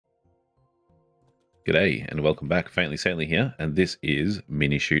G'day and welcome back. Faintly Saintly here, and this is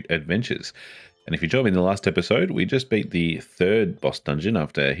Minishoot Adventures. And if you joined me in the last episode, we just beat the third boss dungeon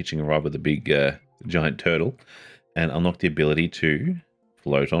after hitching a ride with a big giant turtle and unlocked the ability to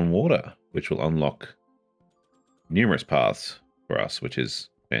float on water, which will unlock numerous paths for us, which is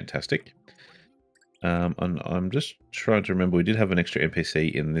fantastic. And I'm just trying to remember, we did have an extra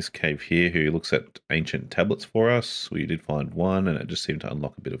NPC in this cave here who looks at ancient tablets for us. We did find one, and it just seemed to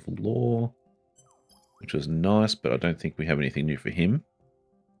unlock a bit of lore, which was nice, but I don't think we have anything new for him.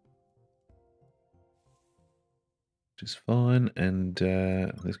 Which is fine. And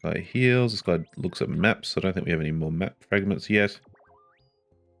this guy heals. This guy looks at maps. I don't think we have any more map fragments yet.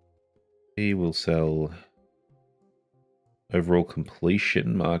 He will sell overall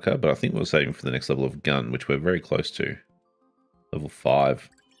completion marker, but I think we're saving for the next level of gun, which we're very close to. Level 5.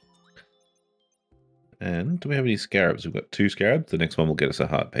 And do we have any scarabs? We've got 2 scarabs. The next one will get us a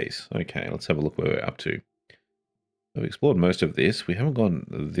heart piece. Okay, let's have a look where we're up to. We've explored most of this. We haven't gone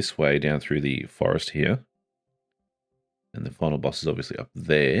this way down through the forest here. And the final boss is obviously up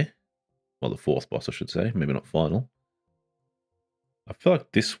there. Well, the fourth boss, I should say. Maybe not final. I feel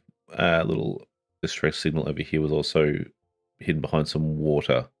like this little distress signal over here was also hidden behind some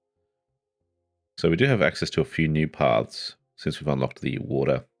water. So we do have access to a few new paths since we've unlocked the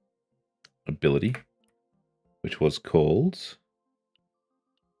water ability, which was called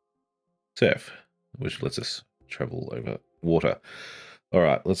Surf, which lets us travel over water. All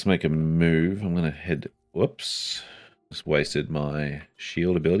right, let's make a move. I'm going to head... Whoops. Just wasted my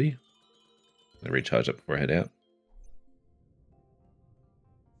shield ability. I'm going to recharge up before I head out.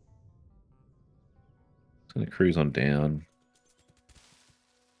 Just going to cruise on down.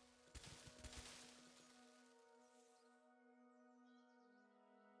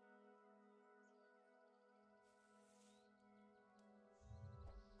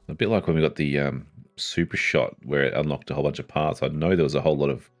 A bit like when we got the super shot where it unlocked a whole bunch of paths. I know there was a whole lot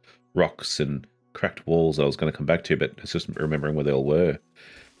of rocks and cracked walls I was going to come back to, but it's just remembering where they all were.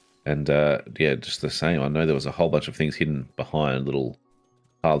 And yeah, just the same. I know there was a whole bunch of things hidden behind little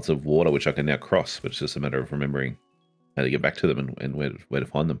paths of water, which I can now cross, but it's just a matter of remembering how to get back to them and where to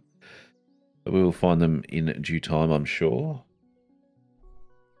find them. But we will find them in due time, I'm sure.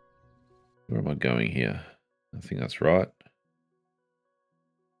 Where am I going here? I think that's right.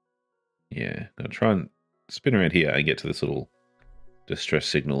 Yeah, I'm going to try and spin around here and get to this little distress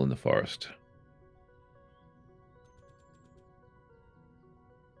signal in the forest.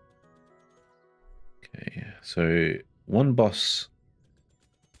 Okay, so one boss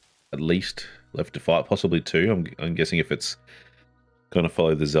at least left to fight, possibly 2. I'm guessing if it's going to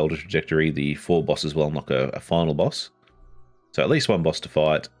follow the Zelda trajectory, the 4 bosses will unlock a final boss. So at least 1 boss to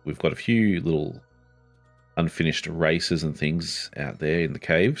fight. We've got a few little unfinished races and things out there in the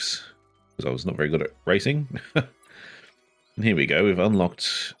caves, because I was not very good at racing. And here we go. We've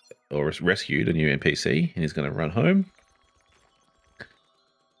unlocked or rescued a new NPC, and he's going to run home.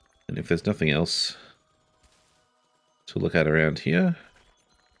 And if there's nothing else to look at around here,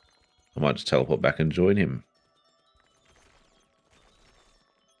 I might just teleport back and join him.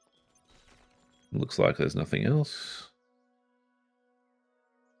 Looks like there's nothing else.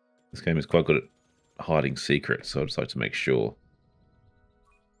 This game is quite good at hiding secrets, so I'd just like to make sure.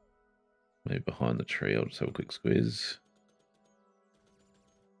 Maybe behind the tree, I'll just have a quick squeeze.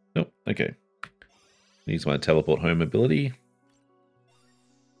 Nope, okay. Use my teleport home ability.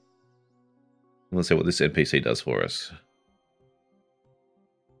 Let's see what this NPC does for us.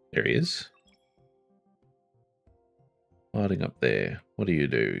 There he is. Hiding up there. What do you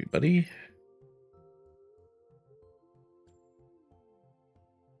do, buddy?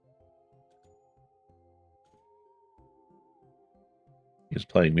 You're just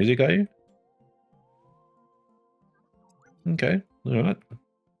playing music, are you? Okay, alright.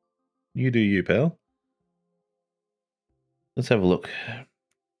 You do you, pal. Let's have a look.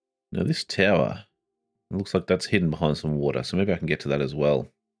 Now this tower, it looks like that's hidden behind some water, so maybe I can get to that as well.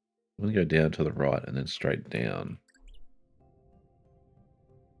 I'm going to go down to the right and then straight down.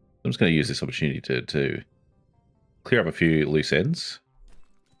 I'm just going to use this opportunity to clear up a few loose ends.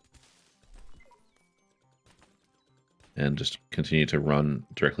 And just continue to run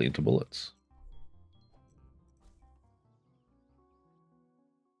directly into bullets.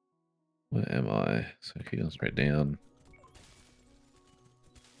 Where am I? So keep going straight down.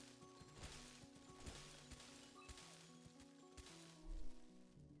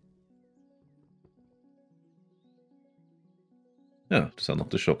 Oh, just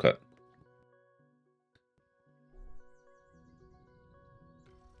unlocked a shortcut.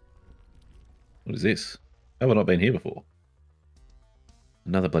 What is this? Have I not been here before?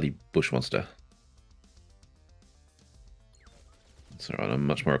 Another bloody bush monster. Alright, I'm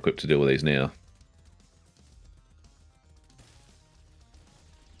much more equipped to deal with these now.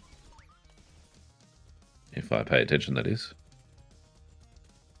 If I pay attention, that is.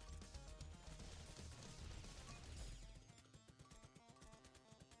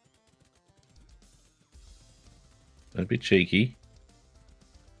 Don't be cheeky.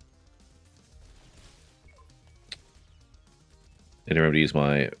 Need to remember to use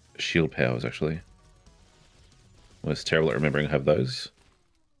my shield powers, actually. I was terrible at remembering I have those.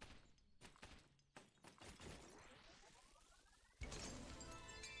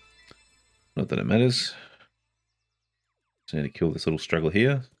 Not that it matters. Just need to kill this little struggle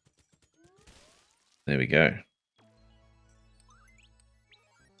here. There we go.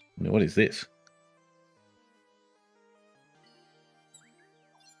 Now, what is this?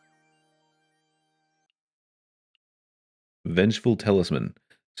 Vengeful Talisman.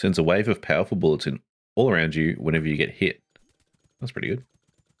 Sends a wave of powerful bullets in all around you whenever you get hit. That's pretty good.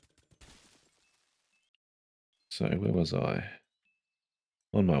 So, where was I?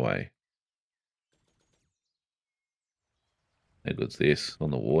 On my way. How good's this? On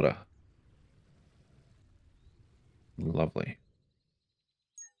the water. Lovely.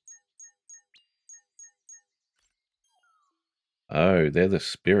 Oh, they're the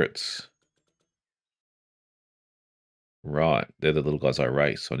spirits. Right. They're the little guys I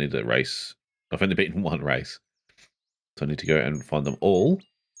race. So I need to race. I've only beaten one race. So I need to go and find them all.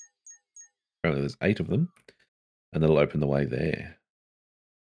 Apparently there's 8 of them. And that'll open the way there.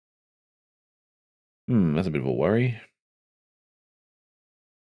 That's a bit of a worry.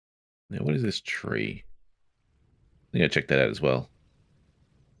 Now, what is this tree? I think I'll check that out as well.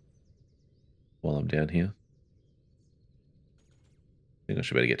 While I'm down here. I think I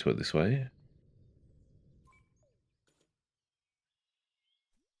should better get to it this way.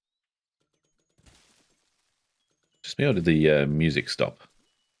 Just me, or did the music stop?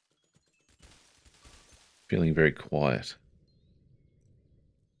 Feeling very quiet.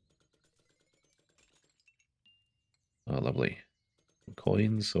 Oh, lovely.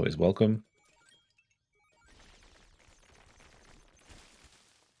 Coins, always welcome.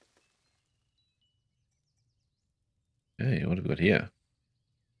 Hey, what have we got here?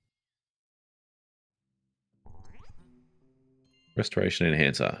 Restoration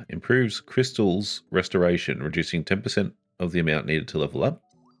Enhancer. Improves crystals restoration, reducing 10% of the amount needed to level up.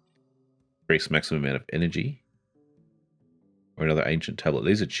 Increase maximum amount of energy. Or another ancient tablet.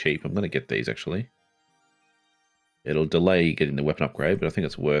 These are cheap. I'm going to get these, actually. It'll delay getting the weapon upgrade, but I think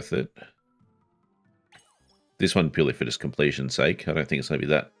it's worth it. This one purely for just completion's sake. I don't think it's going to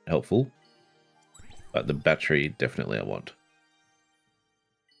be that helpful. But the battery, definitely I want.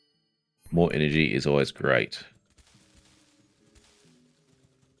 More energy is always great.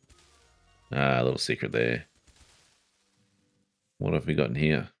 Ah, a little secret there. What have we got in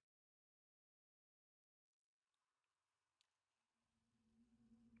here?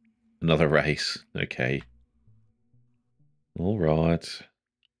 Another race. Okay. All right.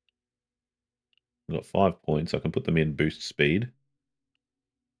 I've got 5 points. I can put them in boost speed.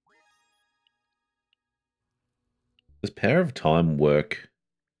 Does Power of Time work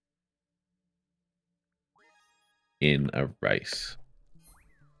in a race?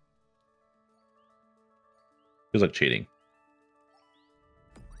 Feels like cheating.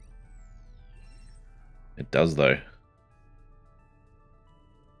 It does, though.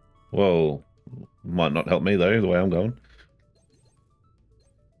 Whoa. Might not help me, though, the way I'm going.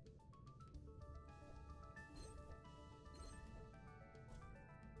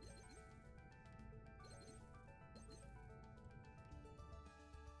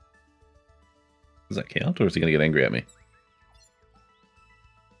 Does that count, or is he going to get angry at me?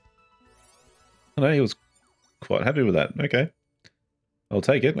 I know he was quite happy with that. Okay. I'll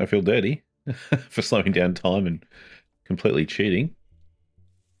take it. I feel dirty for slowing down time and completely cheating.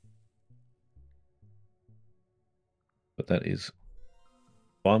 But that is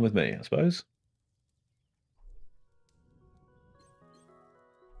fine with me, I suppose.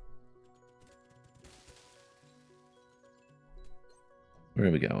 Where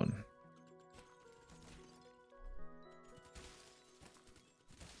are we going?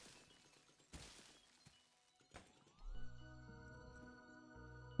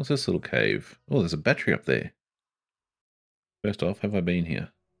 What's this little cave? Oh, there's a battery up there. First off, have I been here?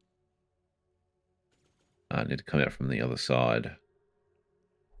 I need to come out from the other side.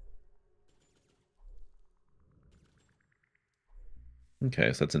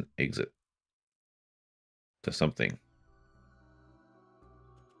 Okay, so that's an exit to something.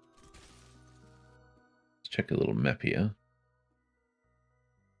 Let's check a little map here.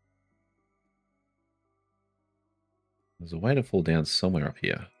 There's a way to fall down somewhere up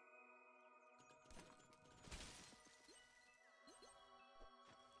here.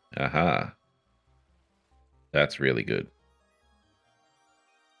 Aha. That's really good.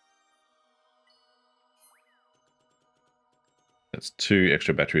 That's 2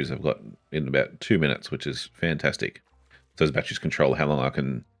 extra batteries I've got in about 2 minutes, which is fantastic. Those batteries control how long I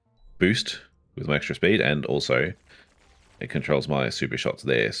can boost with my extra speed, and also it controls my super shots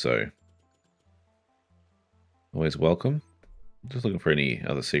there, so always welcome. I'm just looking for any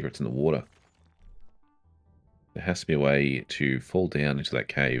other secrets in the water. There has to be a way to fall down into that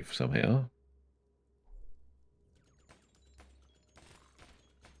cave somehow.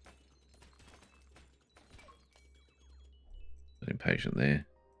 Impatient there.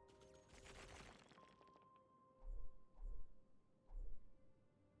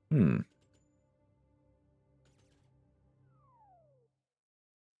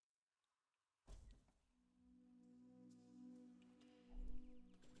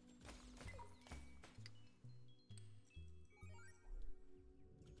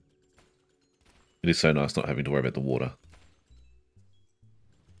 It is so nice not having to worry about the water.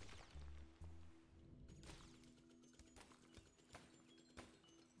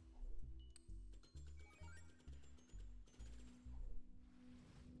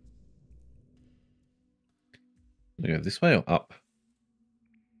 Do we go this way or up?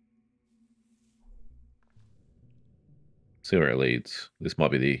 See where it leads. This might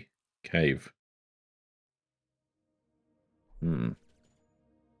be the cave.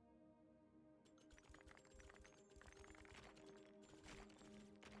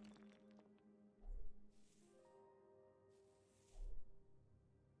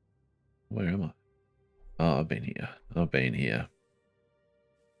 Where am I? Oh, I've been here. I've been here.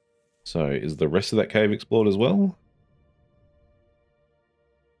 So, is the rest of that cave explored as well?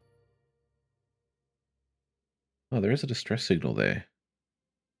 Oh, there is a distress signal there.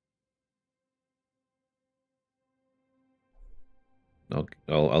 I'll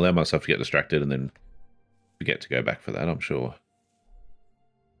allow myself to get distracted and then forget to go back for that, I'm sure.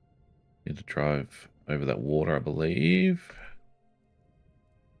 Need to drive over that water, I believe.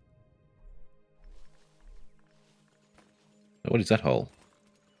 What is that hole?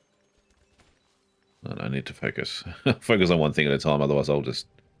 Oh, no, I need to focus. Focus on one thing at a time, otherwise I'll just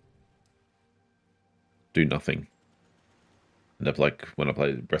do nothing. End up like when I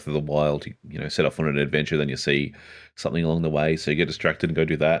play Breath of the Wild, you know, set off on an adventure, then you see something along the way, so you get distracted and go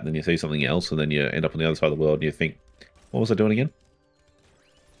do that, and then you see something else, and then you end up on the other side of the world and you think, what was I doing again?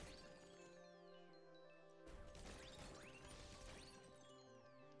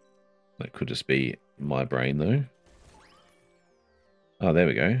 That could just be my brain, though. Oh, there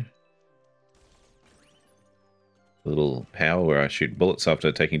we go. A little power where I shoot bullets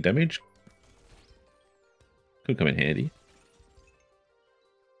after taking damage. Could come in handy.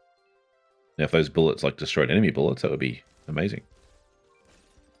 Now, if those bullets like destroyed enemy bullets, that would be amazing.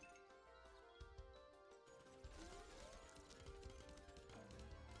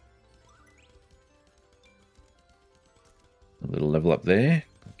 A little level up there.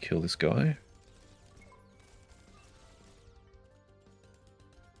 Kill this guy.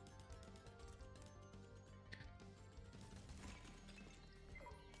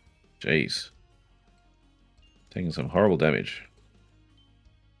 Jeez. Taking some horrible damage.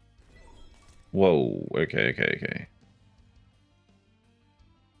 Whoa, okay.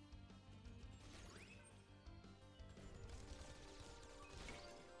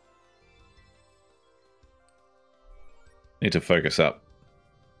 Need to focus up.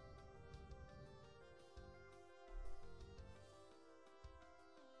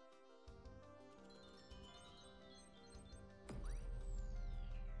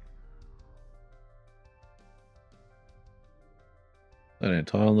 Let it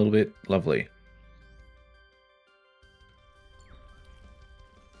tile a little bit. Lovely.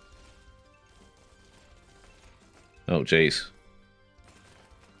 Oh, jeez.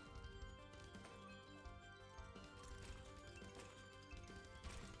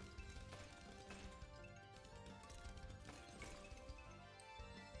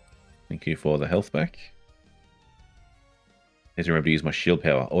 Thank you for the health back. Need to remember to use my shield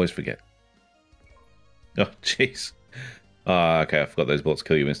power. Always forget. Oh, jeez. Ah, okay, I forgot those bullets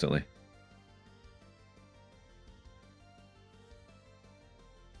kill you instantly.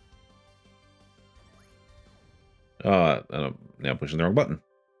 And I'm now pushing the wrong button.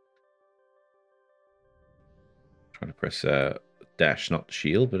 Trying to press dash, not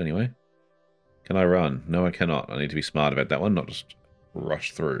shield, but anyway. Can I run? No, I cannot. I need to be smart about that one, not just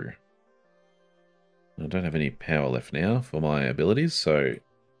rush through. I don't have any power left now for my abilities, so...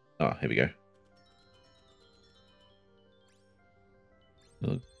 Oh, here we go.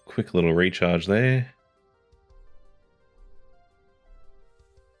 quick little recharge there.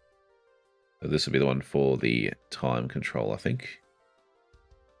 So this will be the one for the time control, I think.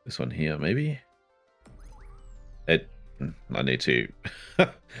 This one here, maybe. I need to I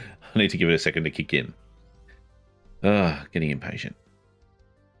need to give it a second to kick in. Getting impatient.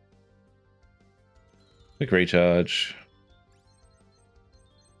 Quick recharge.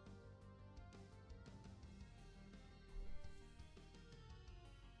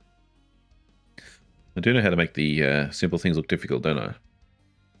 I do know how to make the simple things look difficult, don't I?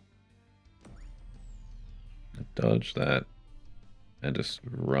 Dodge that. And just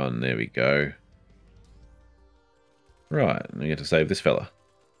run. There we go. Right, we get to save this fella.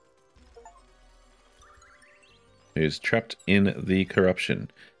 Who's trapped in the corruption.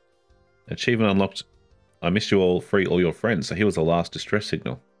 Achievement unlocked. I missed you all, free all your friends. So he was the last distress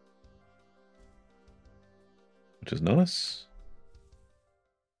signal. Which is nice.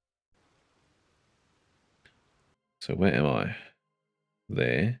 So where am I?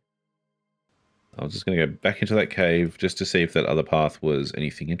 There. I was just going to go back into that cave just to see if that other path was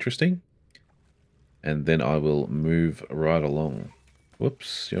anything interesting. And then I will move right along.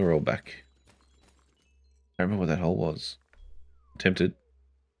 Whoops, you're all back. I remember what that hole was. Tempted.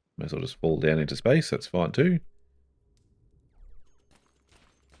 May as well just fall down into space. That's fine too.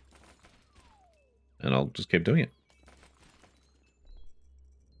 And I'll just keep doing it.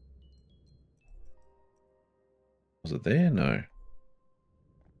 Was it there? No.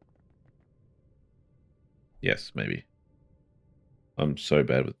 Yes, maybe. I'm so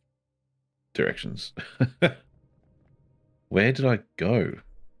bad with directions. Where did I go?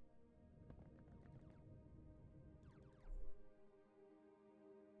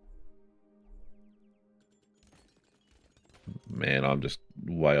 Man, I'm just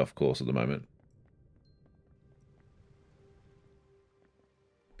way off course at the moment.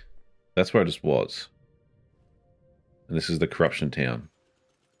 That's where I just was. And this is the corruption town,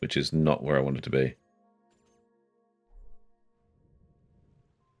 which is not where I wanted to be.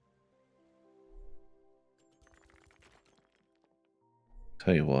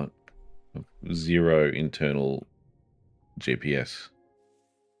 Tell you what, zero internal GPS.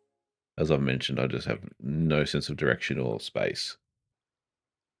 As I've mentioned, I just have no sense of direction or space.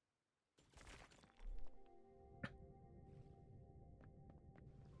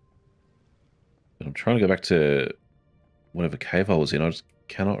 But I'm trying to go back to whatever cave I was in. I just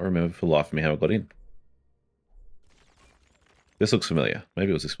cannot remember for the life of me how I got in. This looks familiar.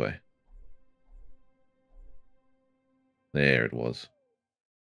 Maybe it was this way. There it was.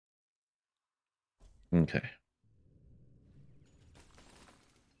 Okay.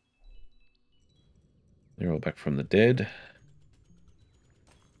 They're all back from the dead.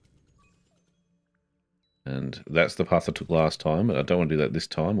 And that's the path I took last time, but I don't want to do that this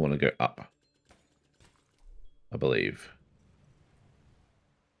time. I want to go up, I believe.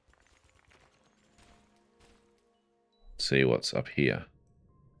 Let's see what's up here.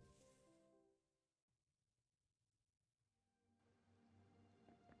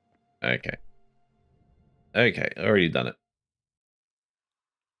 Okay. Okay, already done it.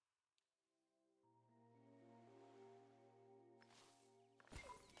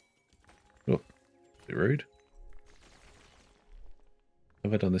 Oh, a bit rude.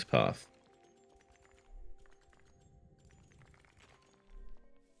 Have I done this path?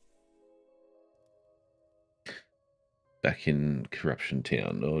 Back in Corruption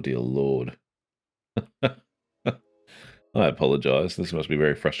Town. Oh dear lord. I apologise. This must be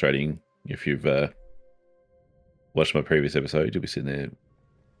very frustrating. If you've watched my previous episode, you'll be sitting there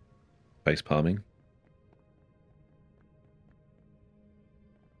face palming.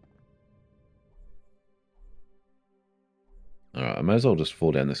 Alright, I may as well just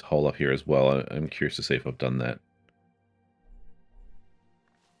fall down this hole up here as well. I'm curious to see if I've done that.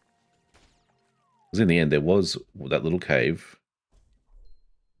 Because in the end, there was that little cave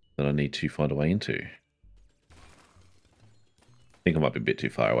that I need to find a way into. I think I might be a bit too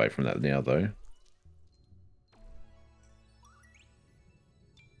far away from that now, though.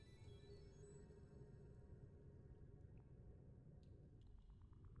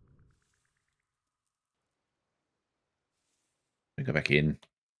 Let me go back in.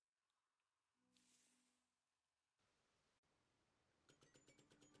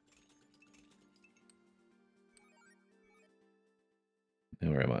 Now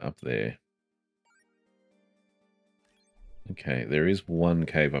where am I? Up there. Okay, there is one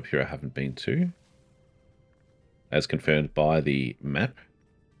cave up here I haven't been to, as confirmed by the map,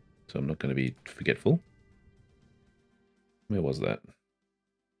 so I'm not going to be forgetful. Where was that?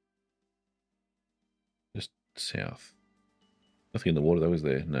 Just south. Nothing in the water though, is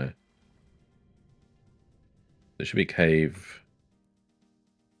there? No. There should be a cave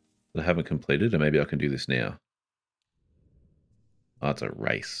that I haven't completed, and maybe I can do this now. Oh, it's a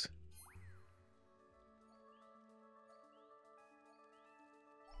race.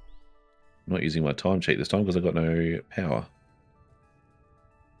 I'm not using my time cheat this time because I've got no power.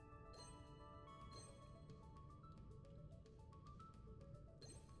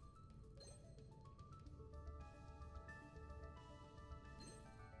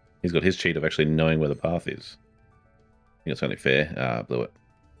 He's got his cheat of actually knowing where the path is. I think it's only fair. Ah, blew it.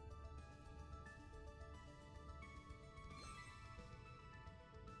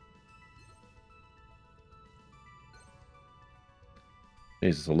 Jeez,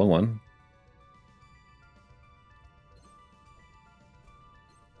 it's a long one.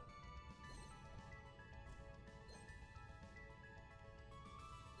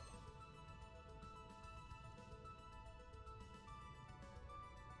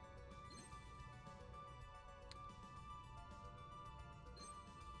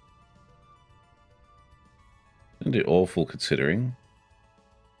 Didn't do awful considering.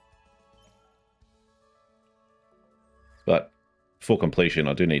 But for completion,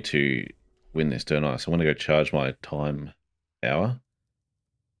 I do need to win this, don't I? So I want to go charge my time power.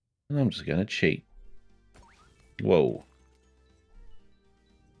 And I'm just going to cheat. Whoa.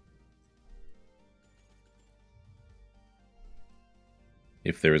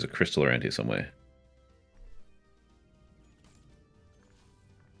 If there is a crystal around here somewhere.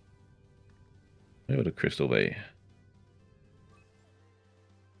 Where would a crystal be?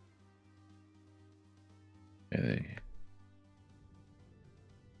 Okay.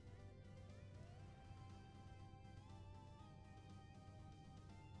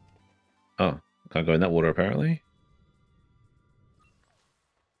 Oh, can't go in that water apparently.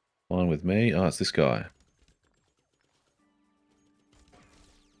 Fine with me. Oh, it's this guy. I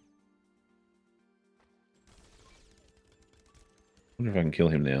wonder if I can kill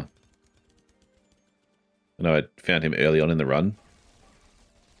him now. I know I found him early on in the run,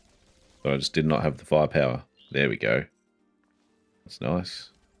 but I just did not have the firepower. There we go. That's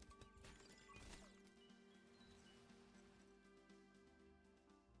nice.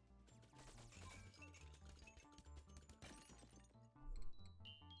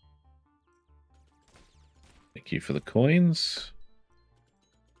 Thank you for the coins.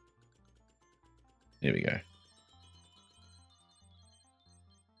 Here we go.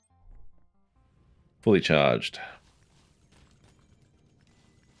 Fully charged.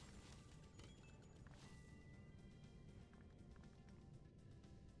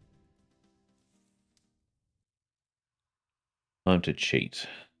 Time to cheat.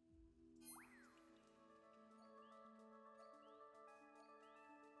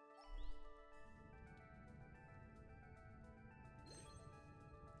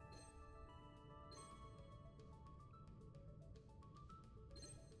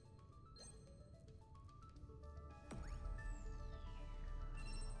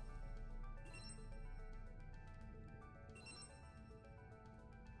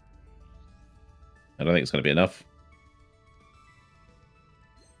 I don't think it's going to be enough.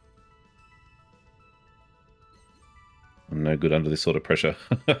 I'm no good under this sort of pressure.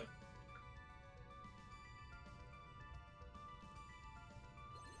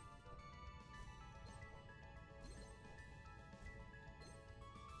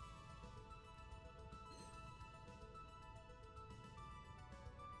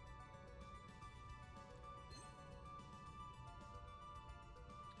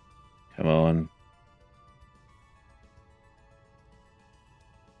 Come on.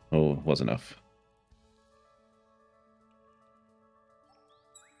 Oh, it was enough.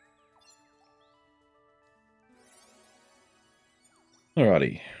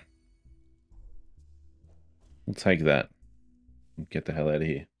 Alrighty. We'll take that. Get the hell out of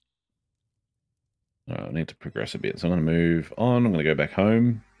here. Alright, I need to progress a bit. So I'm going to move on. I'm going to go back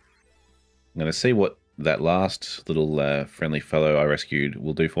home. I'm going to see what that last little friendly fellow I rescued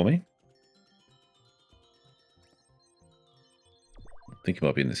will do for me. I think he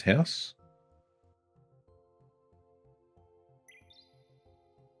might be in this house.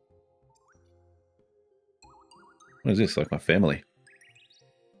 What is this? Like my family.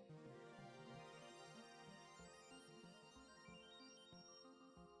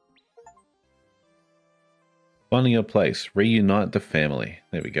 Finding your place. Reunite the family.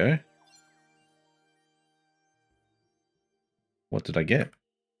 There we go. What did I get?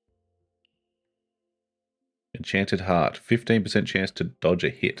 Enchanted Heart. 15% chance to dodge a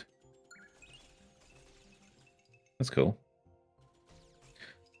hit. That's cool.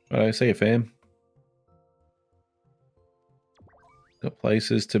 Alright, see you, fam. Got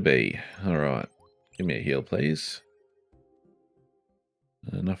places to be. Alright. Give me a heal, please.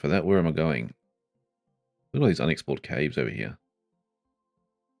 Enough of that. Where am I going? Look at all these unexplored caves over here.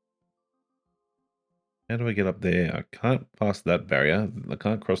 How do I get up there? I can't pass that barrier. I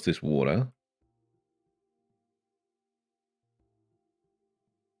can't cross this water.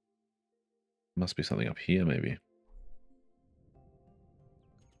 Must be something up here, maybe.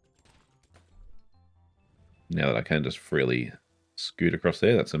 Now that I can just freely scoot across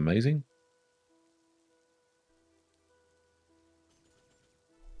there, that's amazing.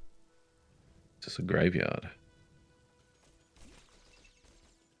 It's just a graveyard.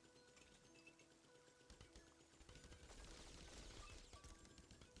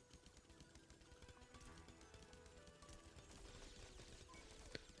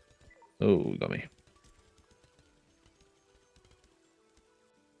 Oh, got me.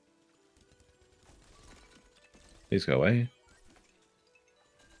 Please go away.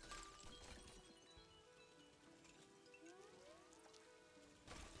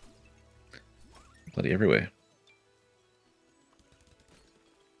 Bloody everywhere.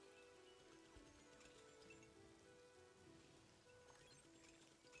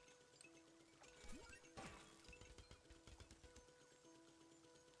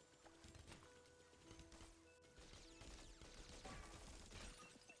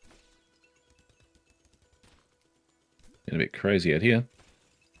 Getting a bit crazy out here.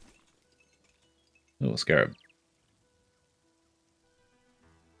 Oh, a scarab.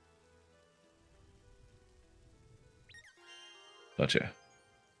 Gotcha.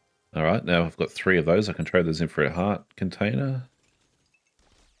 Alright, now I've got 3 of those. I can trade those in for a heart container.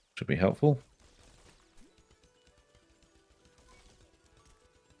 Should be helpful.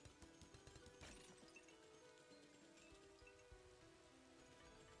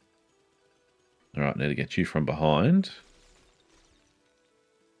 Alright, need to get you from behind.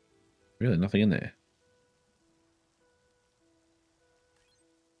 Really, nothing in there.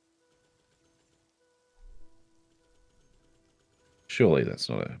 Surely that's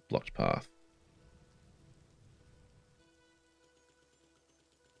not a blocked path.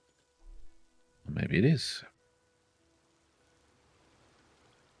 Maybe it is.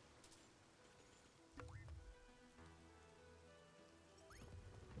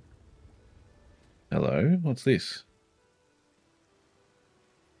 Hello, what's this?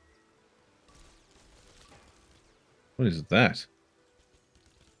 What is that?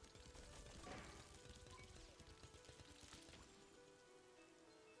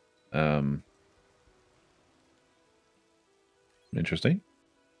 Interesting.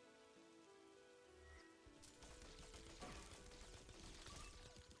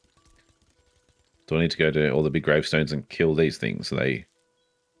 Do I need to go to all the big gravestones and kill these things? Are they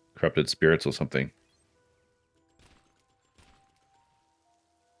corrupted spirits or something?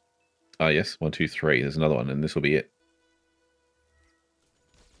 Ah, yes. 1, 2, 3. There's another one, and this will be it.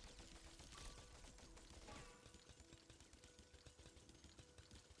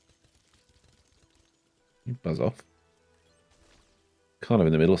 You buzz off. Kind of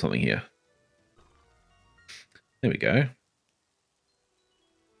in the middle of something here. There we go.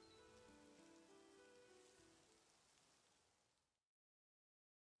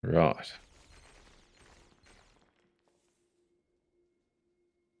 Right.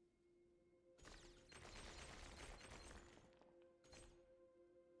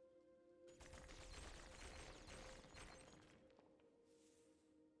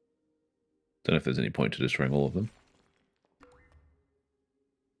 Don't know if there's any point to destroying all of them.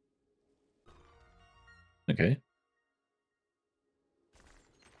 Okay.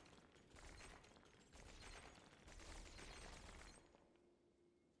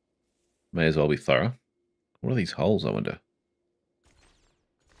 May as well be thorough. What are these holes, I wonder?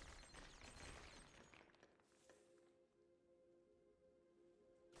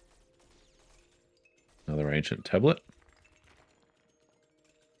 Another ancient tablet.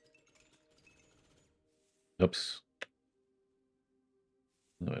 Oops.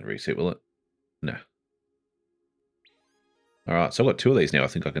 That won't reset, will it? No. Alright, so I've got 2 of these now I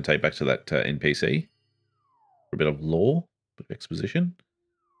think I can take back to that NPC. For a bit of lore, bit of exposition.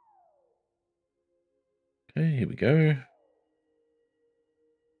 Okay, here we go.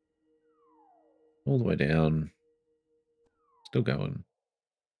 All the way down. Still going.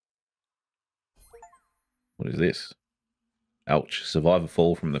 What is this? Ouch. Survive a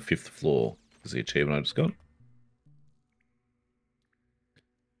fall from the 5th floor. Is the achievement I just got.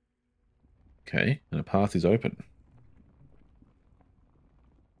 Okay, and a path is open.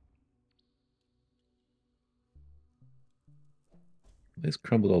 These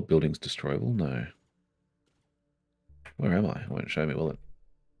crumbled old buildings destroyable? No. Where am I? It won't show me, will it?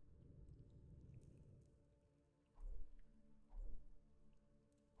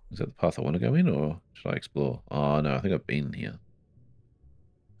 Is that the path I want to go in, or should I explore? Oh, no, I think I've been here.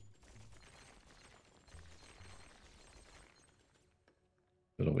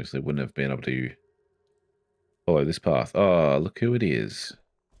 But obviously wouldn't have been able to follow this path. Oh, look who it is.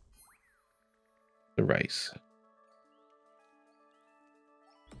 The race.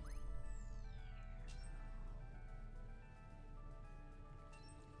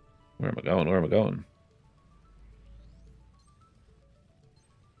 Where am I going? Where am I going?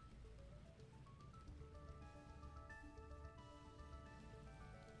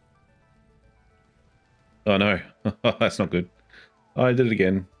 Oh, no. That's not good. Oh, I did it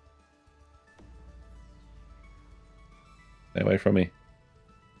again. Stay away from me.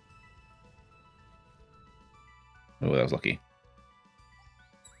 Oh, that was lucky.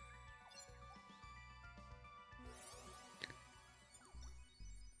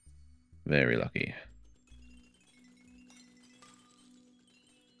 Very lucky.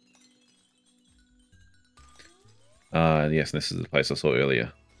 Yes, this is the place I saw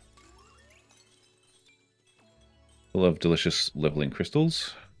earlier. Full of delicious leveling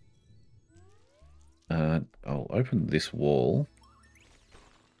crystals. I'll open this wall.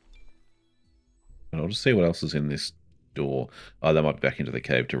 And I'll just see what else is in this door. Oh, that might be back into the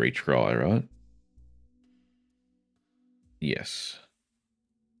cave to retry, right? Yes.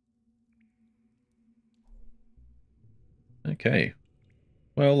 Okay.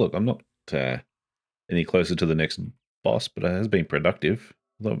 Well, look, I'm not any closer to the next boss, but it has been productive.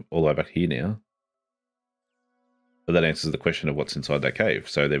 All the way back here now. But that answers the question of what's inside that cave.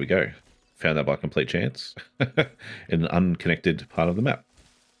 So there we go. Found that by complete chance in an unconnected part of the map.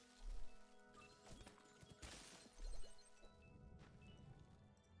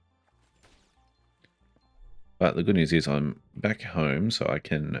 But the good news is I'm back home, so I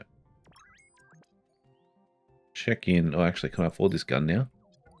can check in. Oh, actually, can I afford this gun now?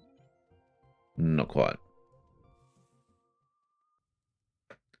 Not quite.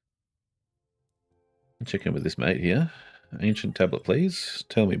 Check in with this mate here. Ancient tablet, please.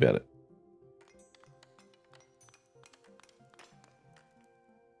 Tell me about it.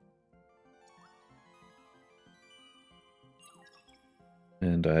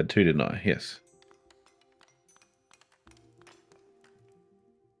 And I had two, didn't I? Yes.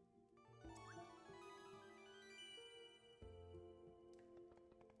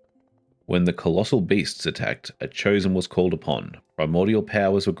 When the colossal beasts attacked, a chosen was called upon. Primordial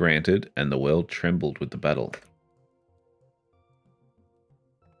powers were granted, and the world trembled with the battle.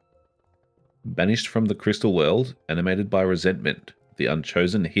 Banished from the crystal world, animated by resentment, the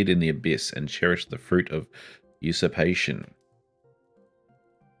Unchosen hid in the abyss and cherished the fruit of usurpation.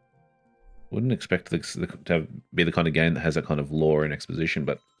 Wouldn't expect this to be the kind of game that has that kind of lore and exposition,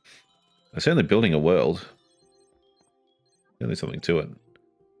 but they're certainly building a world. There's something to it.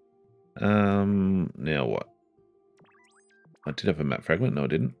 Now what? I did have a map fragment. No, I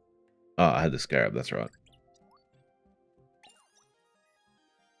didn't. Oh, I had the scarab. That's right.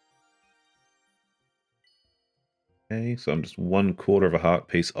 Okay, so I'm just 1/4 of a heart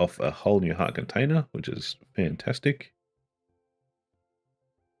piece off a whole new heart container, which is fantastic.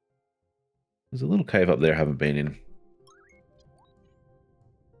 There's a little cave up there I haven't been in.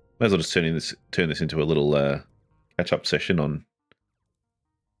 Might as well just turn this into a little catch-up session on...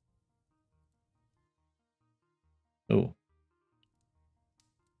 Oh.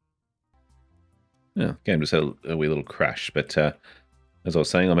 Yeah, game just had a wee little crash, but as I was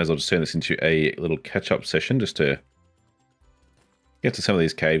saying, I might as well just turn this into a little catch-up session just to get to some of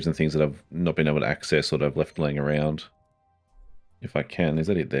these caves and things that I've not been able to access or that I've left laying around. If I can. Is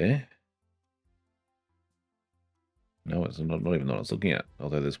that it there? No, it's not even what I was looking at,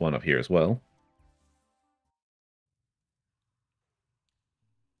 although there's one up here as well.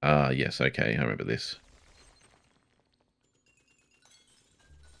 Ah, yes, okay, I remember this.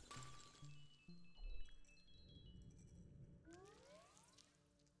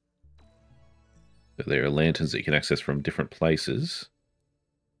 So there are lanterns that you can access from different places.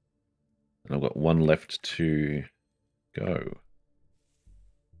 And I've got one left to go.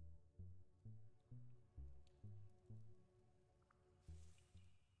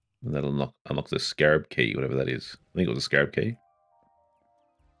 And that'll unlock the scarab key, whatever that is. I think it was a scarab key.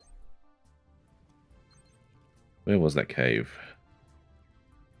 Where was that cave?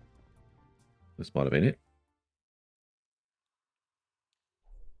 This might have been it.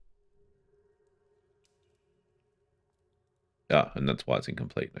 Ah, and that's why it's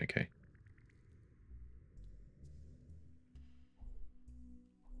incomplete. Okay.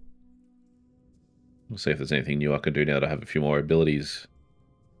 We'll see if there's anything new I can do now that I have a few more abilities.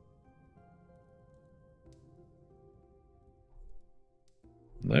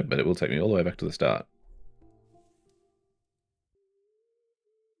 No, but it will take me all the way back to the start.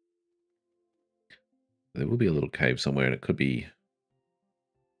 There will be a little cave somewhere, and it could be...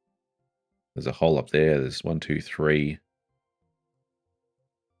 There's a hole up there. There's 1, 2, 3.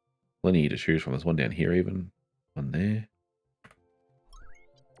 Plenty to choose from. There's one down here even. One there.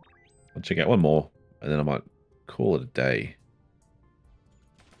 I'll check out one more, and then I might call it a day.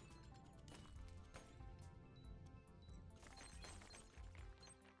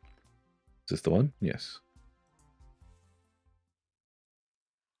 Is this the one? Yes.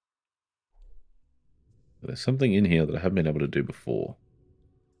 There's something in here that I haven't been able to do before.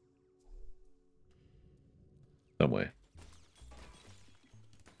 Somewhere.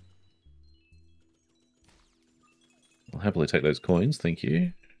 I'll happily take those coins, thank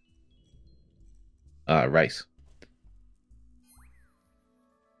you. Ah, race.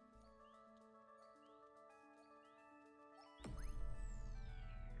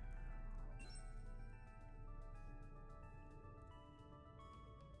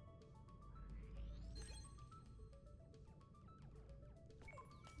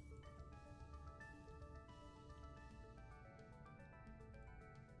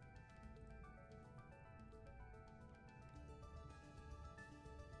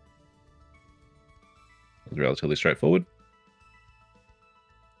 It's relatively straightforward.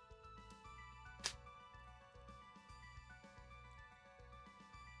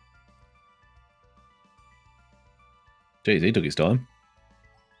 Jeez, he took his time.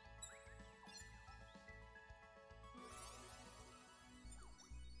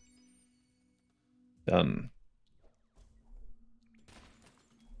 Done.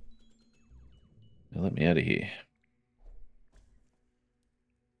 Now let me out of here.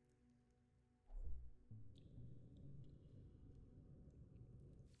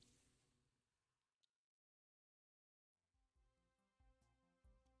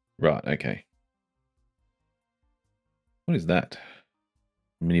 Right, okay. What is that?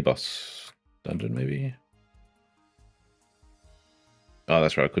 Mini boss dungeon, maybe? Oh,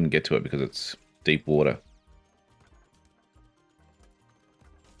 that's right. I couldn't get to it because it's deep water.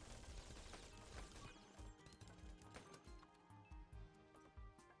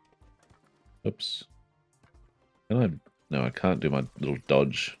 Oops. Can I? No, I can't do my little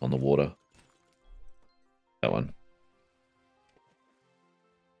dodge on the water. That one.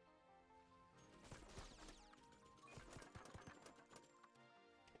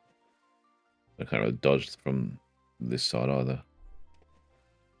 I can't really dodge from this side either.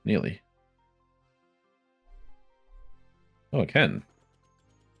 Nearly. Oh, I can.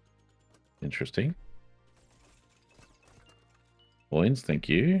 Interesting. Coins, thank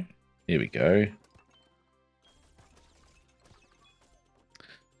you. Here we go.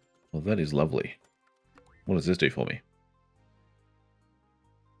 Well, that is lovely. What does this do for me?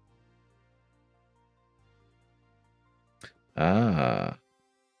 Ah.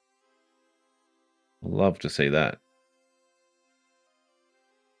 Love to see that.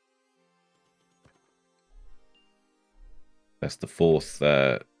 That's the fourth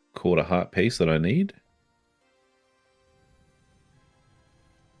quarter heart piece that I need.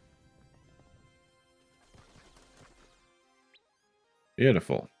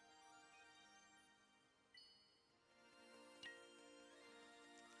 Beautiful.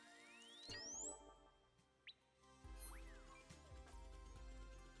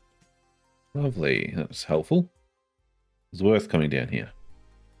 Lovely. That's helpful. It's worth coming down here.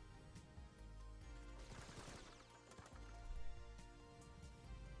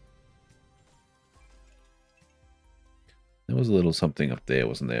 There was a little something up there,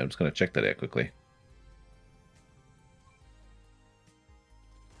 wasn't there? I'm just going to check that out quickly.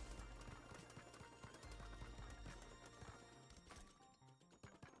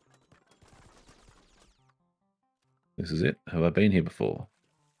 This is it. Have I been here before?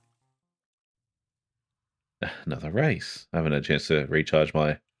 Another race. I haven't had a chance to recharge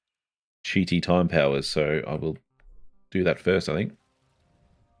my cheaty time powers, so I will do that first, I think.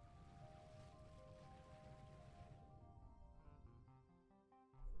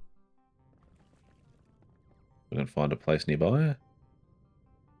 We're going to find a place nearby.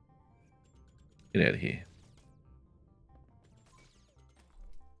 Get out of here.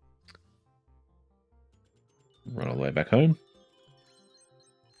 Run all the way back home.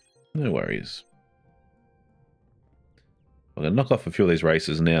 No worries. I'm going to knock off a few of these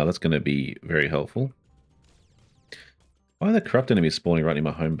races now. That's going to be very helpful. Why are the corrupt enemies spawning right near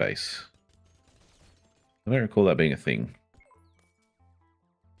my home base? I don't recall that being a thing.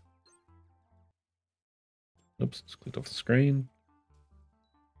 Oops, it's clicked off the screen.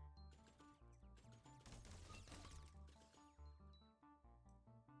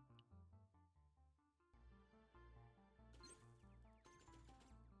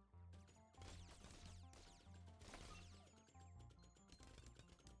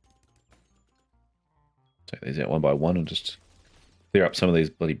 Take these out one by one and just clear up some of these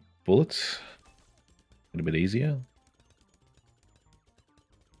bloody bullets. Get a bit easier.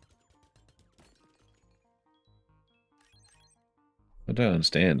 I don't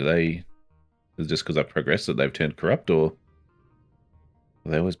understand. Is it just because I've progressed that they've turned corrupt, or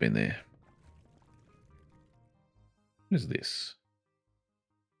have they always been there? What is this?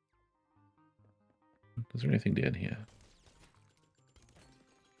 Is there anything down here?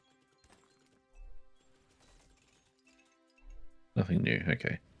 Nothing new.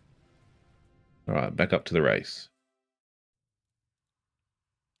 Okay. All right, back up to the race.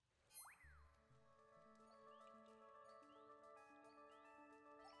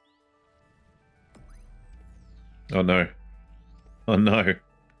 Oh no. Oh no.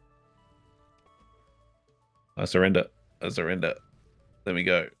 I surrender. I surrender. Let me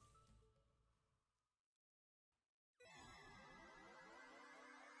go.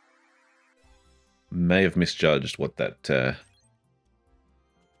 May have misjudged what that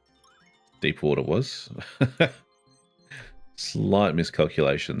deep water was. Slight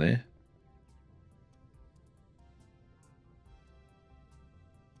miscalculation there.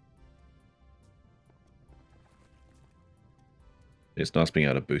 It's nice being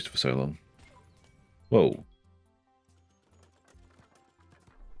able to boost for so long. Whoa.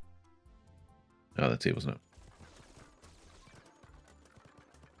 Oh, that's it, wasn't it?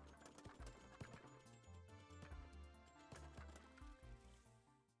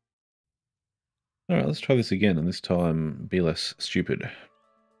 Alright, let's try this again, and this time be less stupid.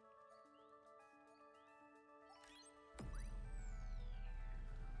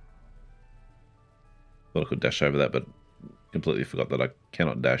 Thought I could dash over that, but completely forgot that I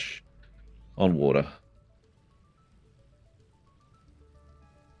cannot dash on water.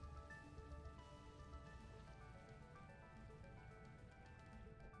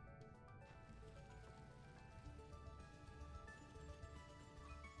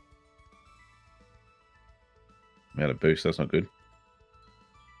 I'm out of boost, that's not good.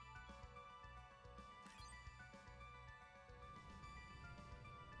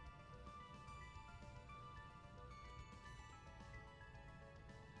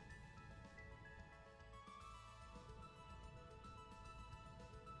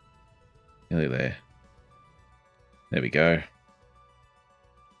 Nearly there. There we go.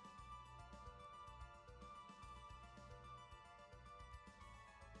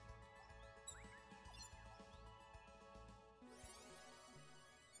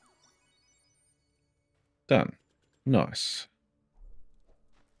 Done. Nice.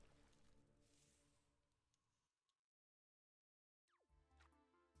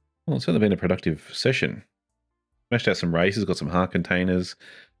 Well, it's certainly been a productive session. Smashed out some races, got some heart containers,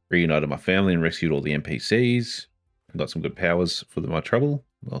 reunited my family and rescued all the NPCs. Got some good powers for my trouble.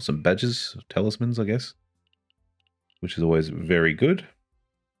 Well, some badges, talismans, I guess. Which is always very good.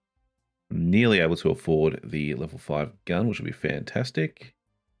 Nearly able to afford the level 5 gun, which will be fantastic.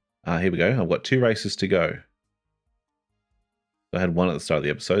 Here we go. I've got 2 races to go. I had 1 at the start of the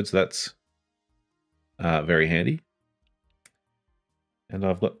episode, so that's very handy. And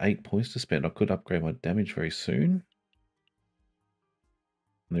I've got 8 points to spend. I could upgrade my damage very soon.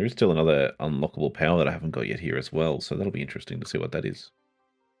 And there is still another unlockable power that I haven't got yet here as well, so that'll be interesting to see what that is.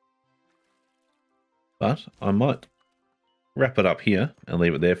 But I might wrap it up here and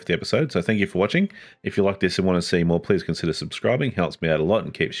leave it there for the episode. So thank you for watching. If you like this and want to see more, please consider subscribing. Helps me out a lot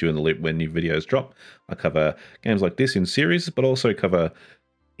and keeps you in the loop when new videos drop. I cover games like this in series, but also cover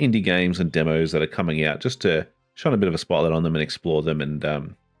indie games and demos that are coming out just to shine a bit of a spotlight on them and explore them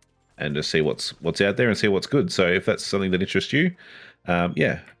and just see what's out there and see what's good. So if that's something that interests you,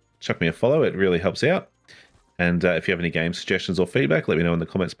 yeah, chuck me a follow. It really helps out. And if you have any game suggestions or feedback, let me know in the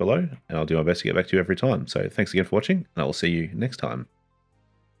comments below, and I'll do my best to get back to you every time. So thanks again for watching, and I will see you next time.